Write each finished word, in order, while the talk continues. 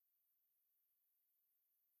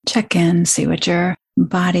Check in, see what your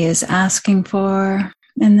body is asking for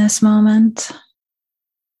in this moment.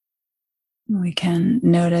 We can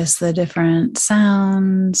notice the different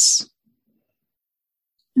sounds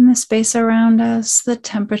in the space around us, the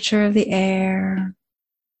temperature of the air,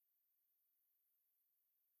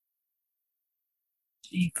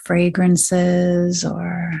 any fragrances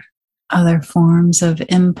or other forms of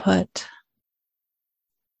input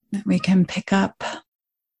that we can pick up.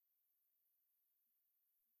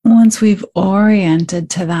 Once we've oriented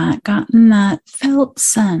to that, gotten that felt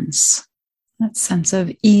sense, that sense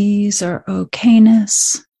of ease or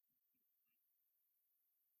okayness,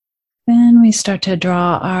 then we start to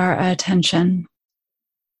draw our attention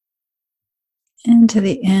into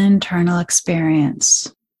the internal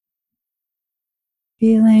experience,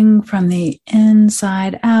 feeling from the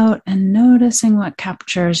inside out and noticing what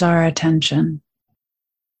captures our attention.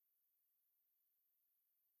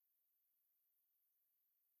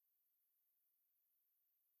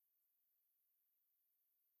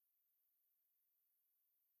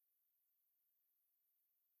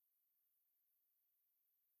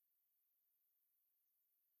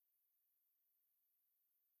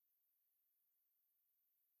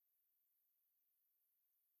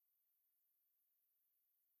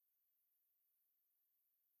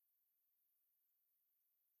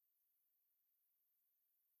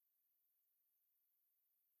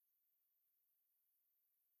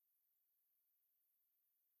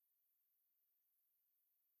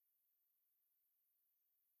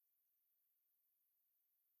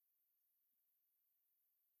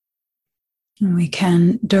 And we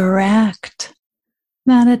can direct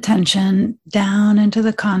that attention down into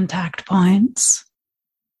the contact points,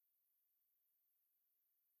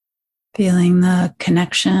 feeling the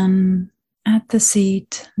connection at the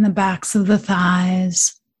seat and the backs of the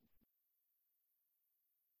thighs.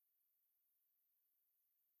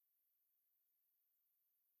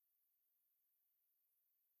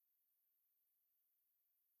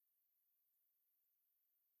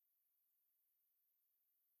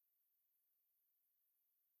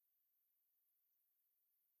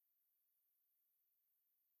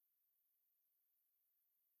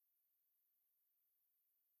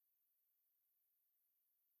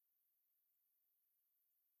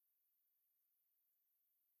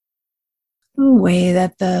 The way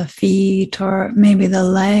that the feet or maybe the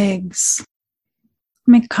legs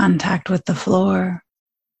make contact with the floor,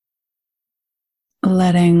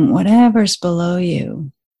 letting whatever's below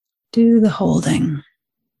you do the holding,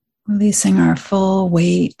 releasing our full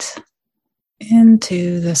weight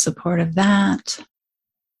into the support of that.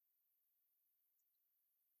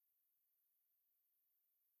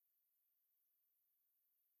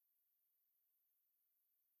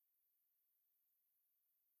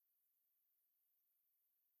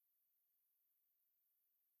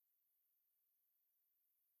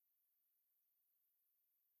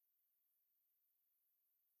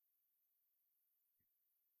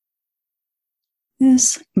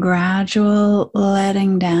 This gradual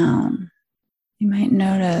letting down, you might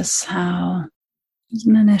notice how there's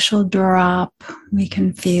an initial drop. We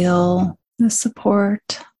can feel the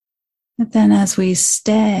support. But then as we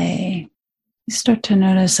stay, you start to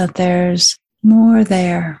notice that there's more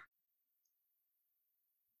there.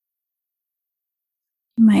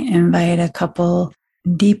 You might invite a couple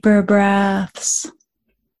deeper breaths,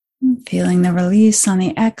 feeling the release on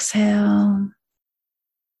the exhale.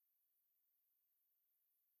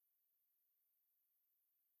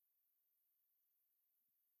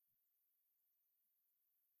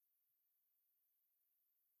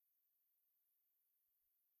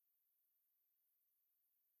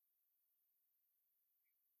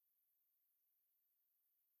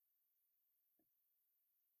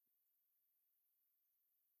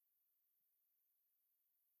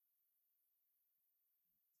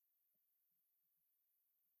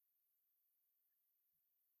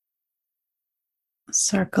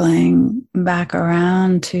 Circling back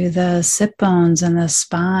around to the sit bones and the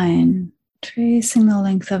spine, tracing the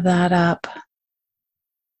length of that up.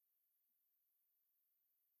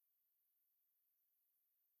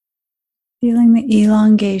 Feeling the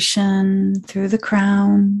elongation through the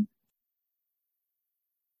crown.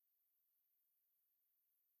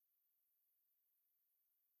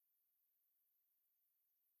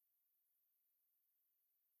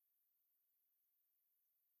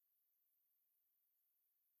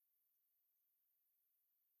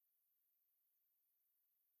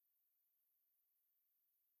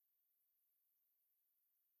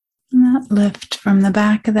 And that lift from the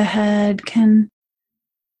back of the head can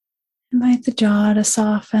invite the jaw to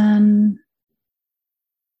soften.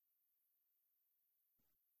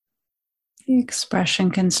 The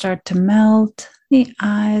expression can start to melt. The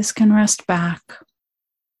eyes can rest back.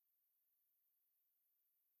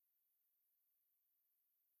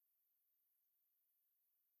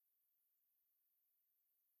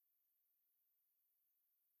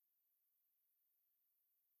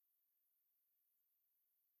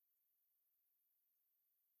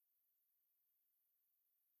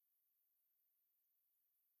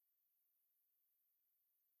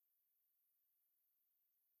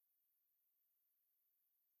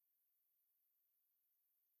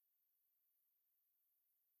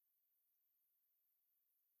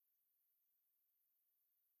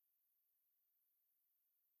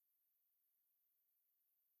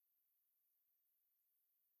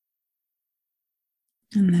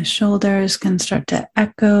 And the shoulders can start to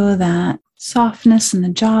echo that softness in the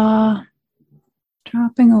jaw,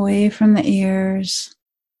 dropping away from the ears.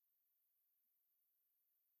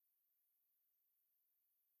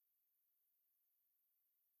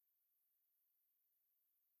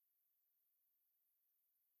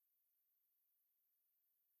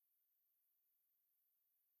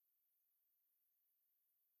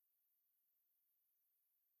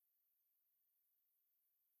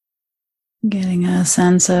 Getting a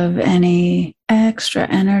sense of any extra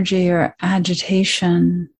energy or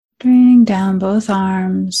agitation, draining down both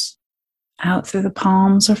arms, out through the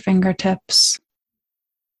palms or fingertips.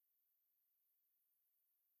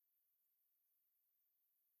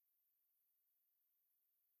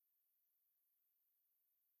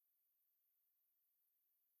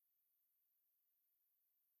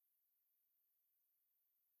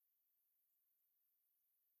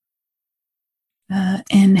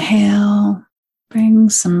 Inhale, bring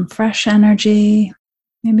some fresh energy,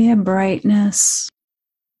 maybe a brightness.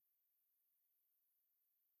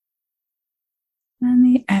 And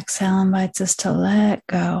the exhale invites us to let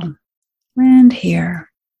go. And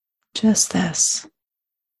here, just this.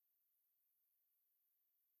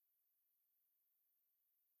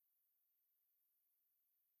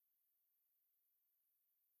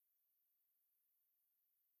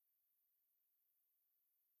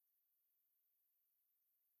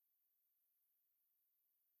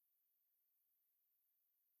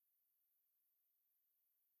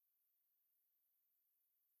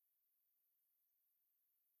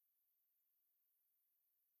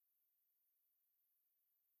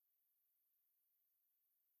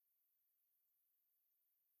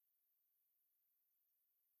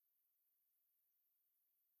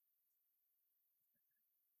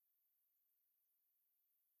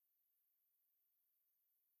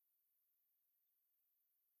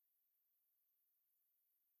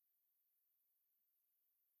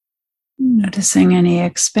 Noticing any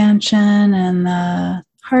expansion in the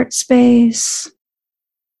heart space,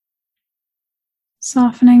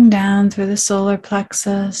 softening down through the solar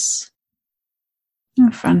plexus.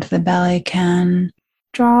 The front of the belly can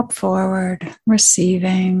drop forward,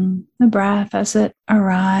 receiving the breath as it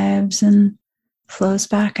arrives and flows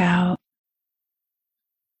back out.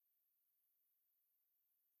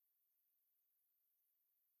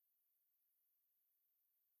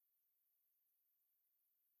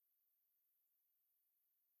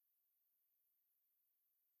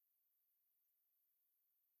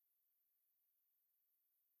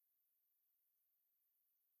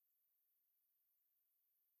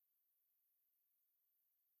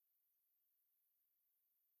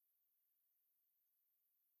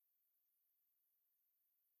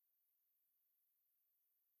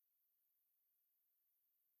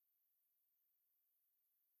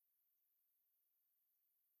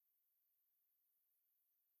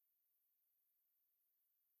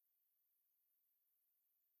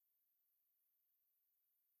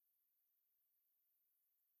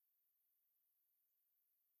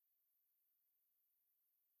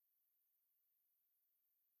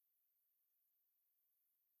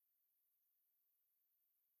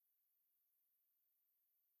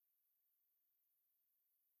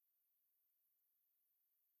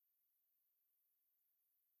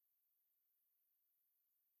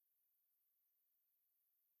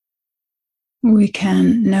 We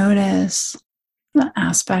can notice the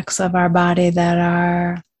aspects of our body that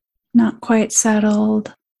are not quite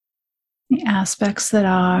settled, the aspects that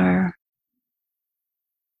are,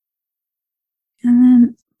 and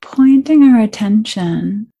then pointing our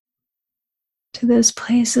attention to those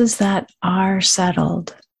places that are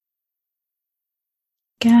settled.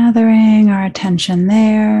 Gathering our attention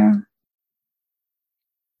there,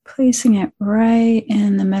 placing it right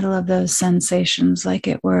in the middle of those sensations like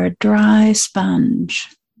it were a dry sponge.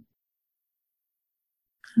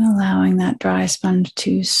 And allowing that dry sponge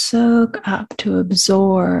to soak up, to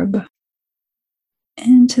absorb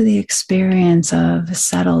into the experience of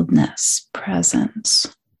settledness,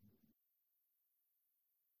 presence.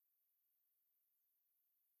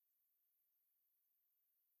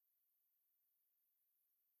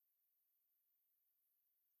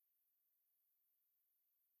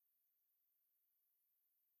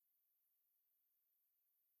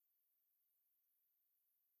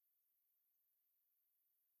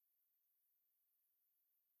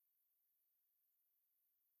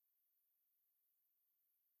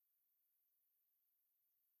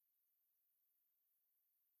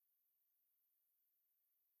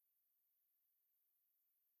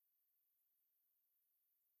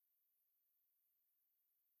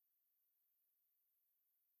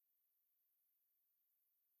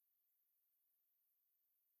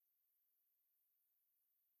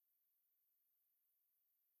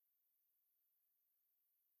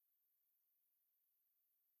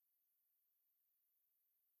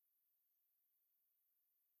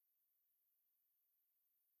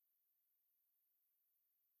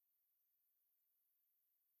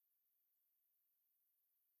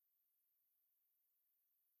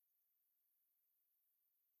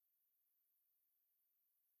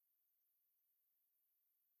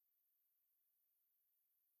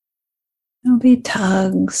 There'll be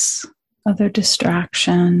tugs, other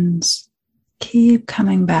distractions. Keep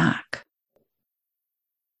coming back.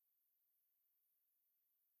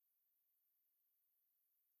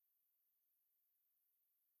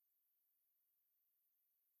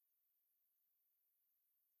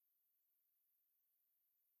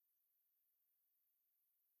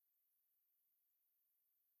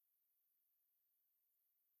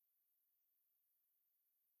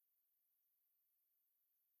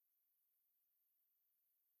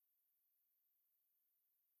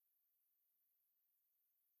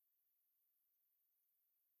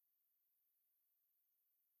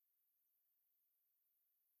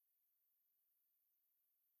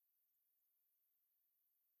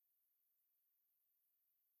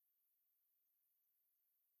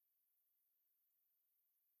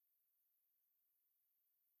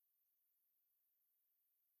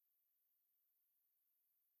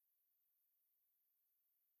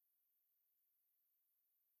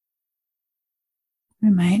 We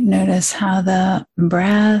might notice how the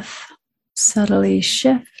breath subtly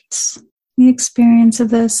shifts the experience of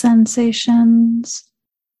those sensations.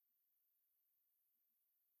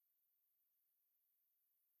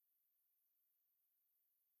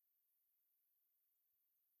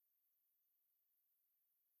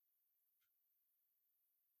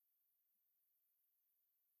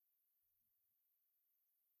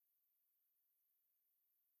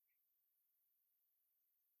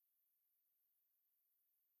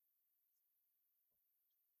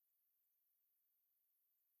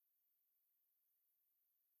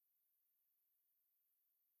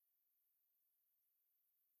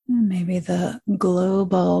 And maybe the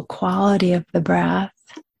global quality of the breath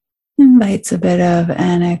invites a bit of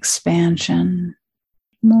an expansion,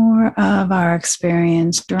 more of our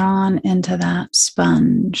experience drawn into that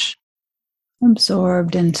sponge,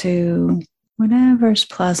 absorbed into whatever's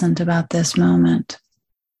pleasant about this moment.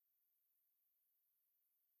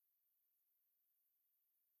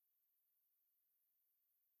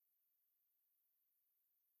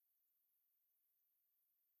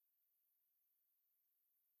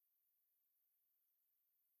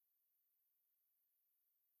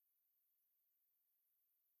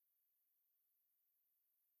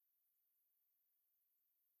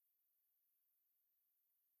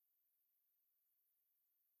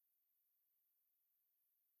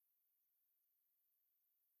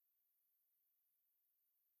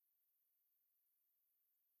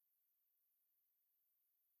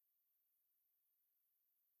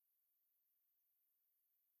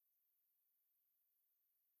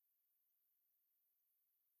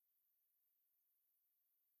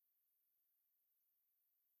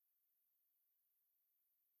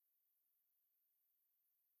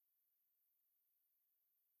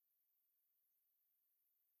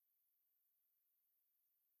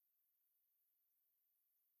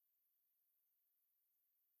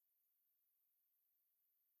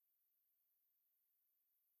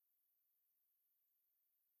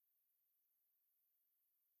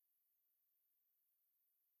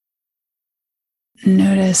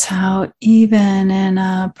 Notice how even in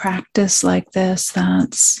a practice like this,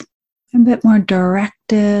 that's a bit more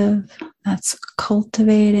directive, that's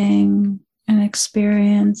cultivating an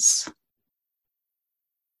experience.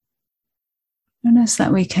 Notice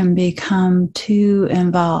that we can become too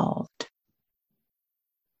involved,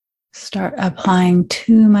 start applying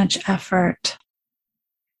too much effort,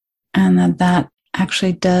 and that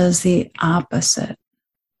actually does the opposite.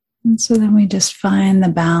 And so then we just find the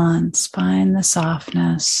balance, find the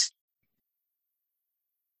softness.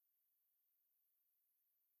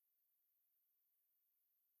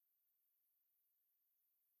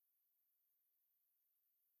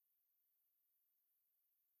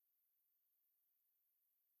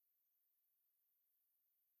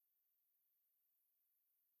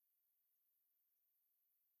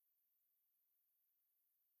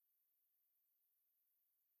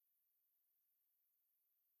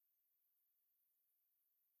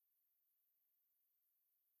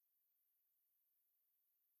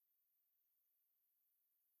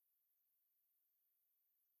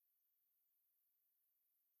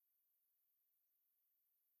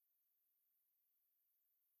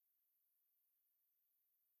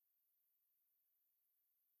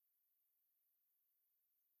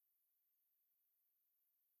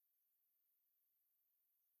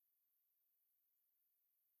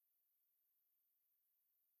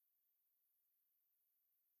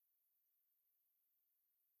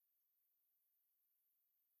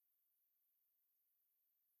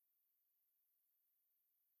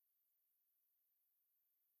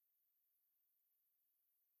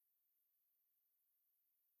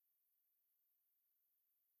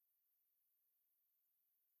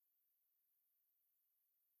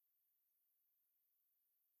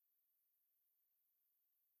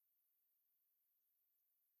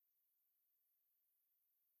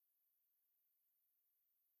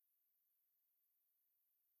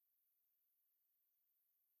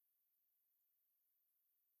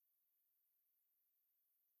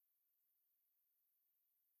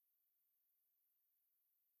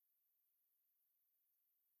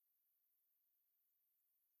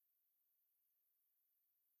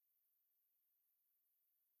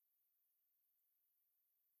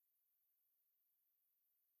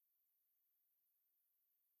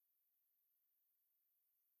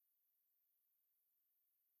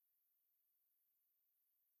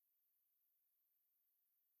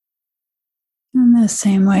 In the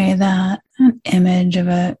same way that an image of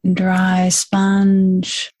a dry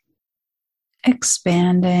sponge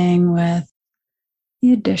expanding with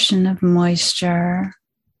the addition of moisture,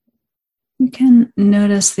 you can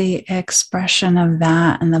notice the expression of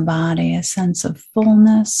that in the body, a sense of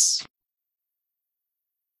fullness.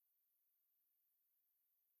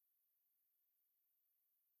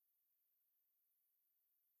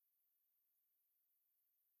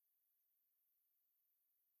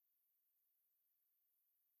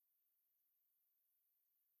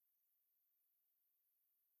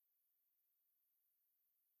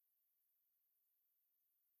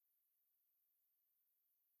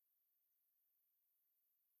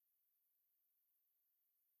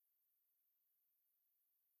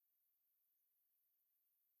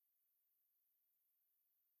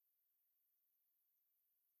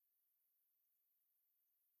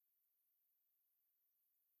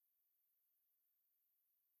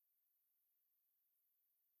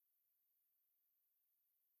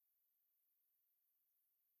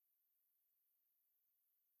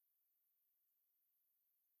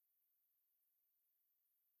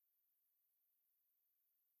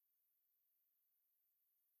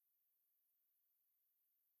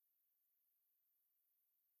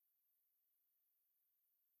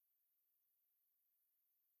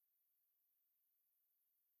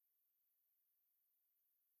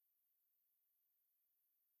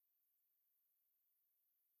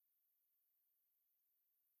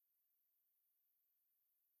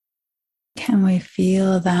 Can we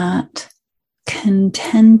feel that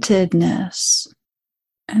contentedness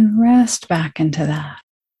and rest back into that?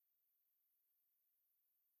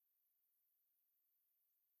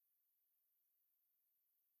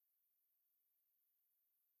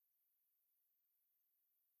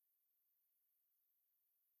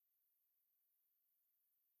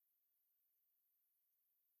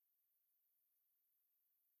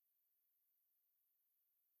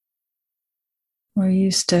 We're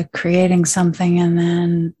used to creating something and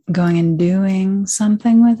then going and doing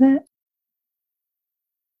something with it,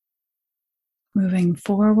 moving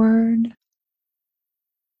forward.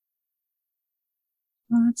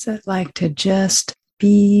 What's it like to just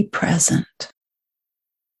be present?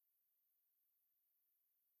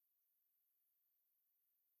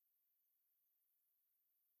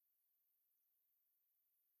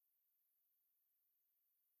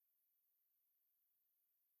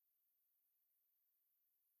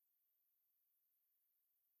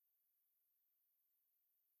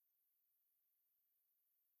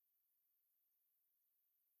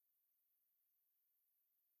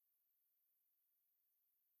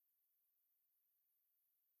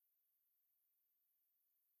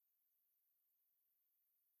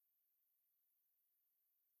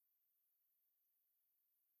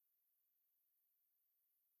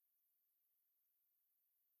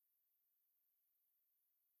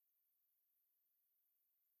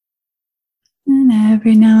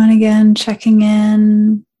 Every now and again, checking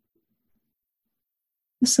in,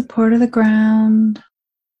 the support of the ground.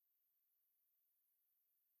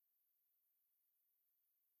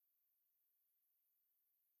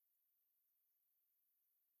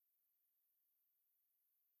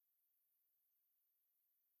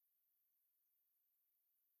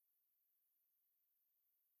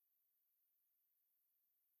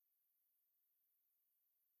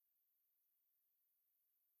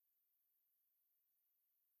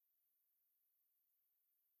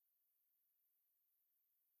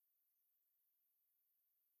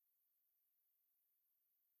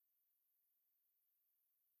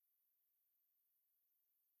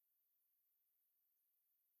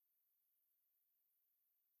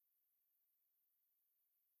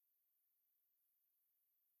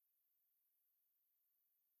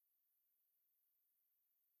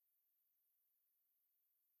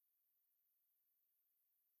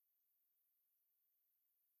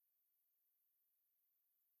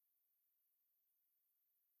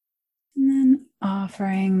 And then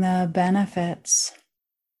offering the benefits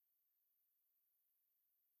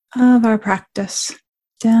of our practice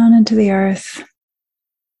down into the earth,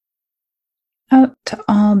 out to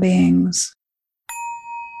all beings.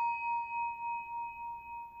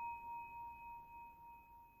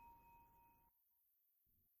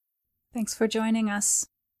 Thanks for joining us.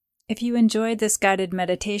 If you enjoyed this guided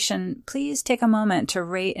meditation, please take a moment to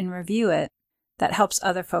rate and review it. That helps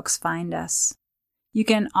other folks find us. You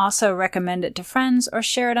can also recommend it to friends or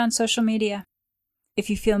share it on social media. If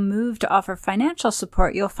you feel moved to offer financial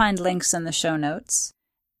support, you'll find links in the show notes.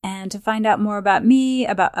 And to find out more about me,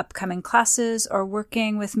 about upcoming classes, or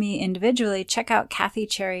working with me individually, check out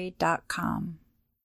kathycherry.com.